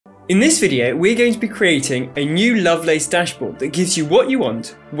In this video, we're going to be creating a new Lovelace dashboard that gives you what you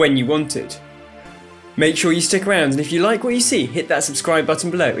want, when you want it. Make sure you stick around, and if you like what you see, hit that subscribe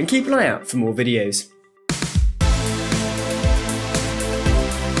button below and keep an eye out for more videos.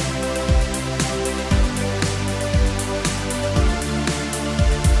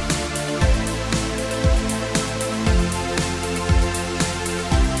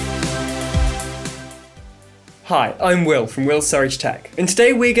 Hi, I'm Will from Surridge Tech, and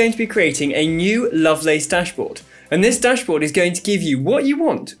today we're going to be creating a new Lovelace dashboard. And this dashboard is going to give you what you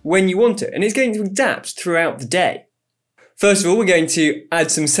want, when you want it, and it's going to adapt throughout the day. First of all, we're going to add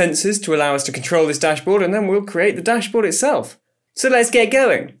some sensors to allow us to control this dashboard, and then we'll create the dashboard itself. So let's get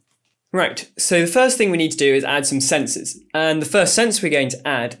going. Right, so the first thing we need to do is add some sensors. And the first sensor we're going to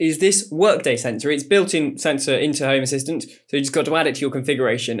add is this workday sensor. It's built-in sensor into Home Assistant, so you just got to add it to your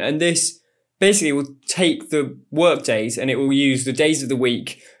configuration. And this basically will take the work days and it will use the days of the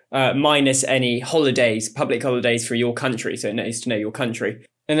week minus any holidays, public holidays for your country. So it needs to know your country.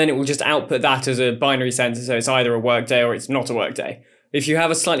 And then it will just output that as a binary sensor. So it's either a work day or it's not a work day. If you have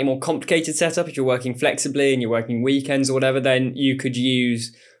a slightly more complicated setup, if you're working flexibly and you're working weekends or whatever, then you could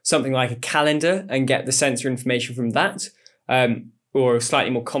use something like a calendar and get the sensor information from that, or a slightly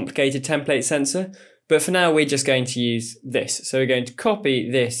more complicated template sensor. But for now, we're just going to use this. So we're going to copy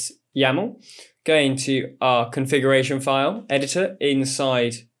this YAML, go into our configuration file editor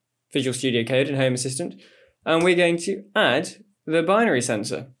inside Visual Studio Code and Home Assistant, and we're going to add the binary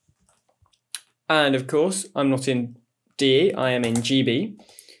sensor. And of course, I'm not in DE, I am in GB.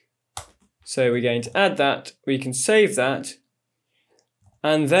 So we're going to add that, we can save that,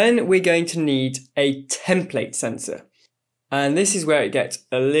 and then we're going to need a template sensor. And this is where it gets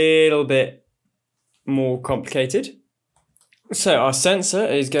a little bit more complicated. So our sensor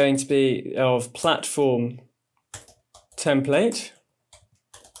is going to be of platform template.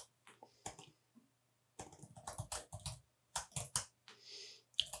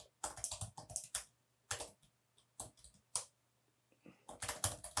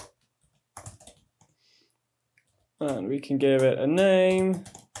 And we can give it a name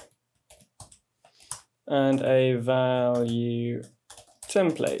and a value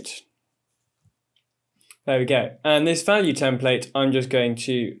template. There we go. And this value template, I'm just going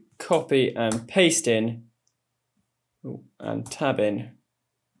to copy and paste in and tab in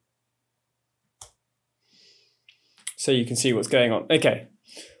so you can see what's going on. Okay,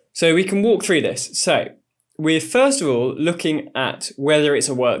 so we can walk through this. So we're first of all looking at whether it's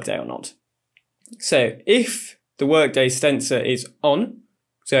a workday or not. So if the workday sensor is on,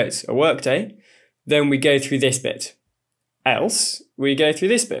 so it's a workday, then we go through this bit. Else, we go through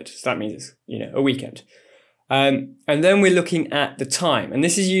this bit. So that means it's, a weekend. And then we're looking at the time, and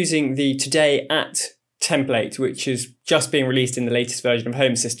this is using the today at template, which is just being released in the latest version of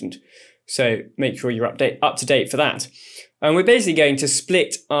Home Assistant. So make sure you're up to date for that. And we're basically going to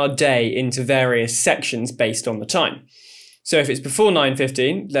split our day into various sections based on the time. So if it's before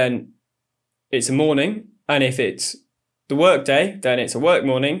 9:15, then it's a morning. And if it's the work day, then it's a work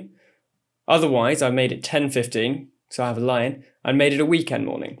morning. Otherwise, I've made it 10:15, so I have a line, and made it a weekend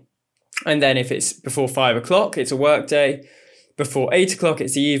morning. And then if it's before 5 o'clock, it's a work day. Before 8 o'clock,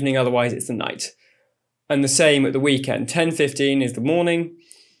 it's the evening, otherwise it's the night. And the same at the weekend. 10:15 is the morning.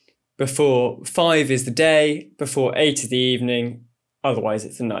 Before 5 is the day. Before 8 is the evening, otherwise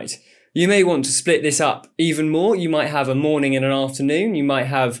it's the night. You may want to split this up even more. You might have a morning and an afternoon. You might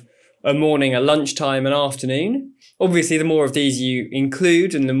have a morning, a lunchtime, an afternoon. Obviously, the more of these you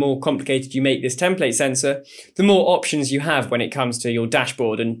include and the more complicated you make this template sensor, the more options you have when it comes to your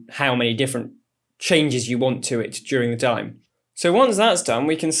dashboard and how many different changes you want to it during the time. So once that's done,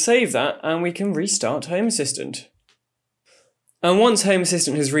 we can save that and we can restart Home Assistant. And once Home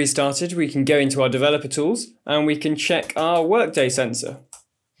Assistant has restarted, we can go into our developer tools and we can check our workday sensor.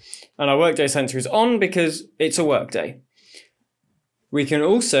 And our workday sensor is on because it's a workday. We can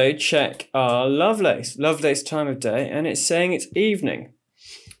also check our Lovelace time of day, and it's saying it's evening.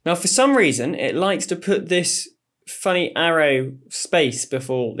 Now, for some reason, it likes to put this funny arrow space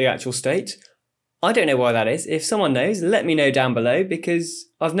before the actual state. I don't know why that is. If someone knows, let me know down below, because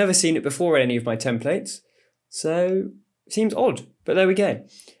I've never seen it before in any of my templates. So it seems odd, but there we go.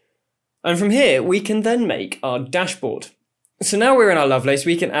 And from here, we can then make our dashboard. So now we're in our Lovelace,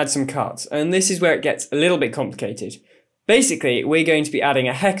 we can add some cards, and this is where it gets a little bit complicated. Basically, we're going to be adding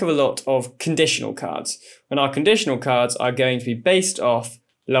a heck of a lot of conditional cards, and our conditional cards are going to be based off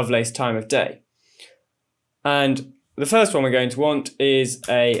Lovelace time of day. And the first one we're going to want is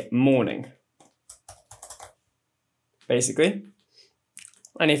a morning, basically.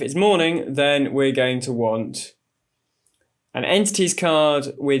 And if it's morning, then we're going to want an entities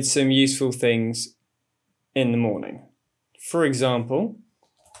card with some useful things in the morning. For example,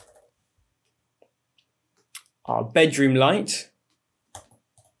 our bedroom light,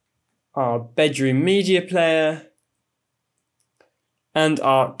 our bedroom media player, and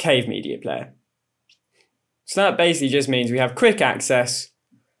our cave media player. So that basically just means we have quick access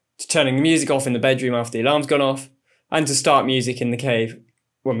to turning the music off in the bedroom after the alarm's gone off, and to start music in the cave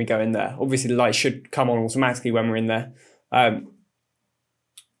when we go in there. Obviously the light should come on automatically when we're in there,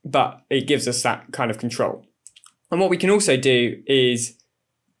 but it gives us that kind of control. And what we can also do is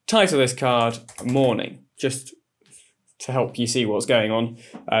title this card Morning, just to help you see what's going on.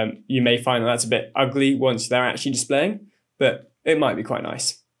 You may find that that's a bit ugly once they're actually displaying, but it might be quite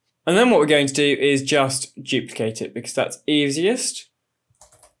nice. And then what we're going to do is just duplicate it because that's easiest.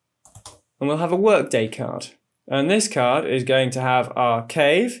 And we'll have a workday card. And this card is going to have our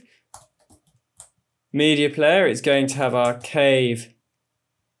cave media player. It's going to have our cave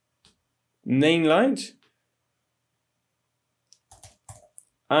main light.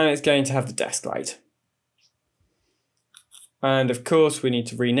 And it's going to have the desk light. And of course, we need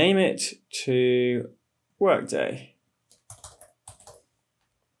to rename it to workday.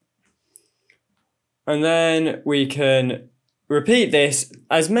 And then we can repeat this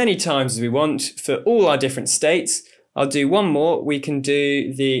as many times as we want for all our different states. I'll do one more. We can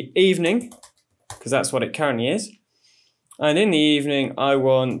do the evening, because that's what it currently is. And in the evening, I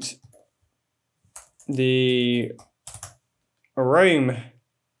want the roam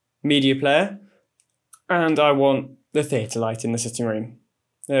media player, and I want the theatre light in the sitting room.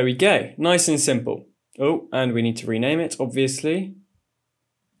 There we go. Nice and simple. Oh, and we need to rename it, obviously.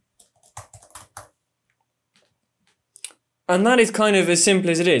 And that is kind of as simple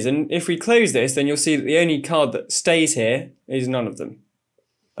as it is. And if we close this, then you'll see that the only card that stays here is none of them.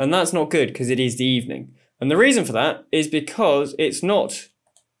 And that's not good because it is the evening. And the reason for that is because it's not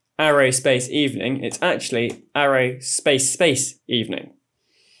arrow space evening. It's actually arrow space space evening.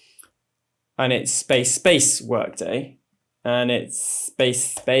 And it's space space workday. And it's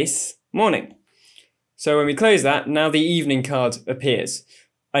space space morning. So when we close that, now the evening card appears.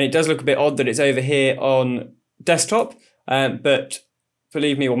 And it does look a bit odd that it's over here on desktop. But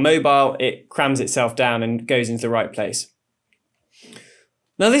believe me, on mobile, it crams itself down and goes into the right place.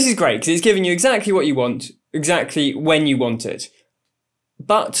 Now this is great because it's giving you exactly what you want, exactly when you want it.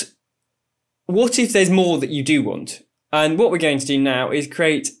 But what if there's more that you do want? And what we're going to do now is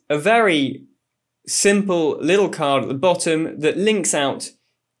create a very simple little card at the bottom that links out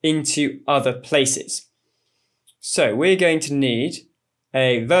into other places. So we're going to need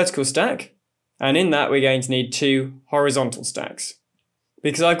a vertical stack. And in that, we're going to need 2 horizontal stacks.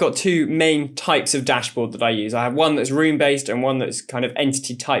 Because I've got 2 main types of dashboard that I use. I have one that's room-based and one that's kind of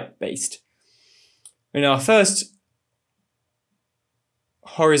entity type-based. In our first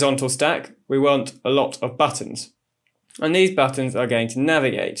horizontal stack, we want a lot of buttons. And these buttons are going to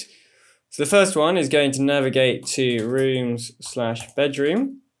navigate. So the first one is going to navigate to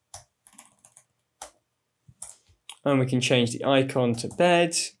rooms/bedroom. And we can change the icon to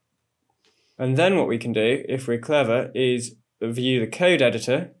bed. And then what we can do, if we're clever, is view the code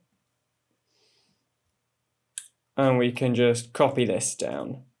editor. And we can just copy this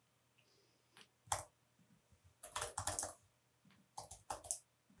down.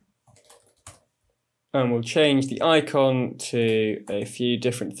 And we'll change the icon to a few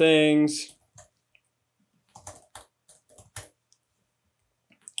different things.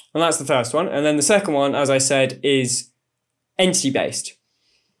 And that's the first one. And then the second one, as I said, is entity-based.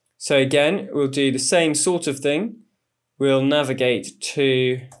 So again, we'll do the same sort of thing. We'll navigate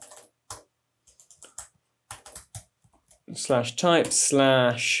to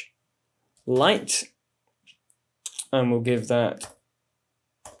 /type/light, and we'll give that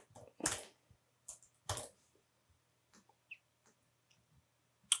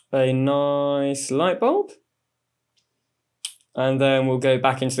a nice light bulb. And then we'll go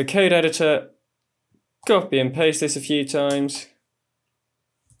back into the code editor, copy and paste this a few times.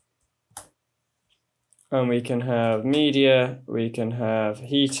 And we can have media, we can have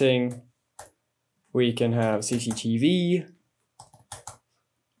heating, we can have CCTV.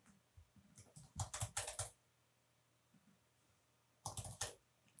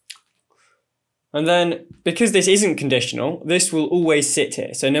 And then, because this isn't conditional, this will always sit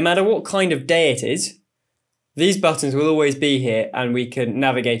here. So no matter what kind of day it is, these buttons will always be here and we can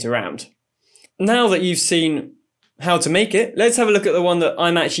navigate around. Now that you've seen how to make it, let's have a look at the one that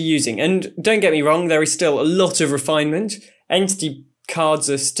I'm actually using. And don't get me wrong, there is still a lot of refinement. Entity cards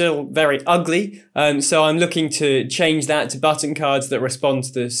are still very ugly. So I'm looking to change that to button cards that respond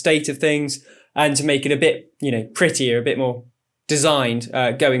to the state of things. and to make it a bit, prettier, a bit more designed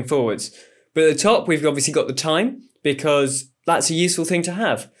going forwards. But at the top, we've obviously got the time, because that's a useful thing to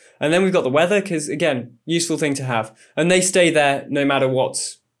have. And then we've got the weather, because again, useful thing to have. And they stay there no matter what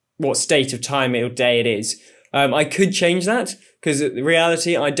state of time or day it is. I could change that, because in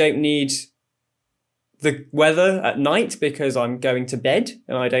reality, I don't need the weather at night because I'm going to bed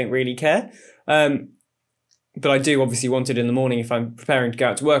and I don't really care. But I do obviously want it in the morning if I'm preparing to go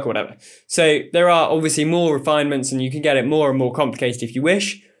out to work or whatever. So there are obviously more refinements, and you can get it more and more complicated if you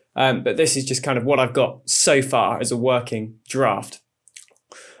wish. But this is just kind of what I've got so far as a working draft.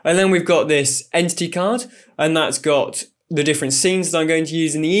 And then we've got this entity card, and that's got the different scenes that I'm going to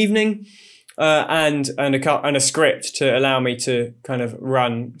use in the evening, and a script to allow me to kind of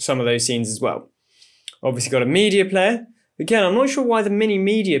run some of those scenes as well. Obviously got a media player. Again, I'm not sure why the mini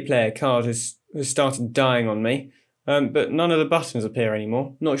media player card has started dying on me, but none of the buttons appear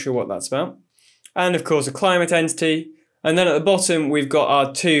anymore. Not sure what that's about. And of course a climate entity. And then at the bottom we've got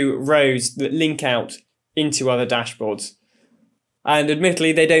our 2 rows that link out into other dashboards. And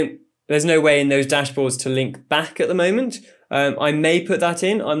admittedly, there's no way in those dashboards to link back at the moment. I may put that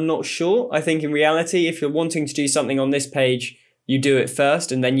in, I'm not sure. I think in reality, if you're wanting to do something on this page, you do it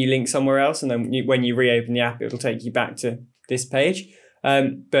first and then you link somewhere else. And then when you reopen the app, it'll take you back to this page.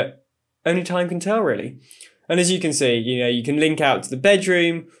 But only time can tell, really. And as you can see, you can link out to the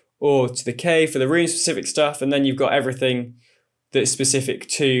bedroom or to the cave for the room specific stuff. And then you've got everything that's specific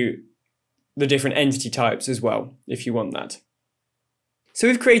to the different entity types as well, if you want that. So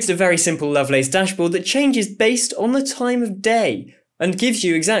we've created a very simple Lovelace dashboard that changes based on the time of day and gives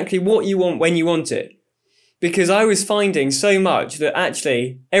you exactly what you want when you want it. Because I was finding so much that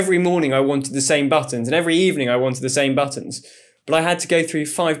actually every morning I wanted the same buttons and every evening I wanted the same buttons. But I had to go through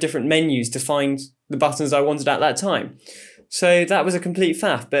 5 different menus to find the buttons I wanted at that time. So that was a complete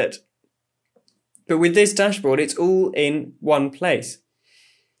faff. But with this dashboard, it's all in one place.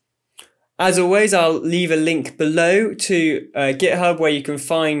 As always, I'll leave a link below to GitHub where you can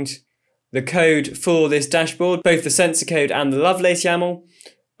find the code for this dashboard, both the sensor code and the Lovelace YAML.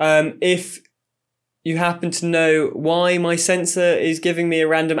 If you happen to know why my sensor is giving me a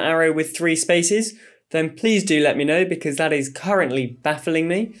random arrow with 3 spaces, then please do let me know, because that is currently baffling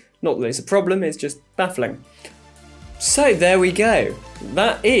me. Not that it's a problem, it's just baffling. So there we go.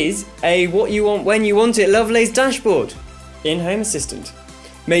 That is a what you want when you want it Lovelace dashboard in Home Assistant.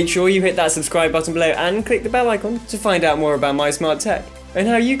 Make sure you hit that subscribe button below and click the bell icon to find out more about my smart tech and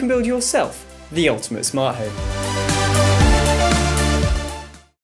how you can build yourself the ultimate smart home.